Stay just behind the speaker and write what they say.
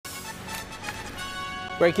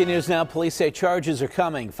Breaking news now. Police say charges are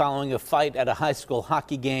coming following a fight at a high school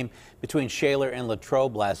hockey game between Shaler and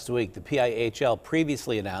Latrobe last week. The PIHL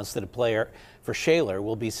previously announced that a player for Shaler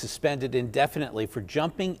will be suspended indefinitely for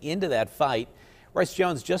jumping into that fight. Royce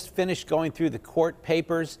Jones just finished going through the court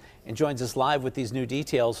papers and joins us live with these new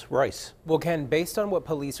details. Royce. Well, Ken, based on what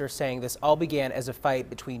police are saying, this all began as a fight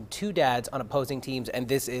between two dads on opposing teams, and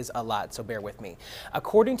this is a lot, so bear with me.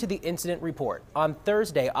 According to the incident report, on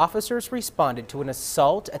Thursday, officers responded to an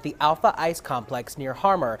assault at the Alpha Ice Complex near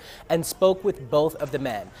Harmer and spoke with both of the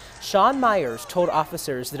men. Sean Myers told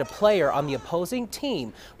officers that a player on the opposing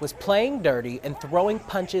team was playing dirty and throwing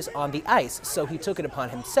punches on the ice, so he took it upon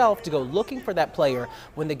himself to go looking for that player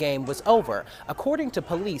when the game was over. According to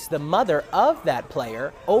police, the mother of that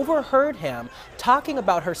player overheard him talking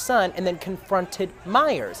about her son and then confronted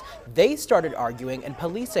Myers. They started arguing, and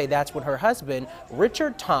police say that's when her husband,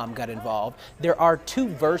 Richard Tom, got involved. There are two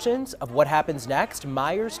versions of what happens next.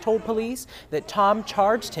 Myers told police that Tom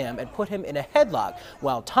charged him and put him in a headlock,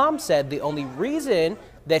 while Tom said the only reason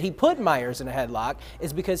that he put Myers in a headlock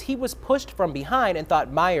is because he was pushed from behind and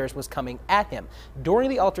thought Myers was coming at him. During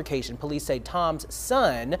the altercation, police say Tom's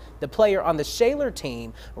son, the player on the Shaler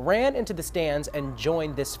team, ran into the stands and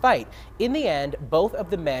joined this fight. In the end, both of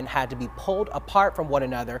the men had to be pulled apart from one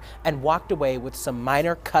another and walked away with some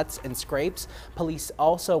minor cuts and scrapes. Police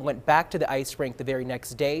also went back to the ice rink the very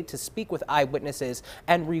next day to speak with eyewitnesses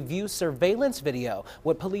and review surveillance video.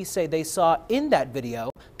 What police say they saw in that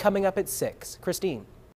video coming up at 6. Christine.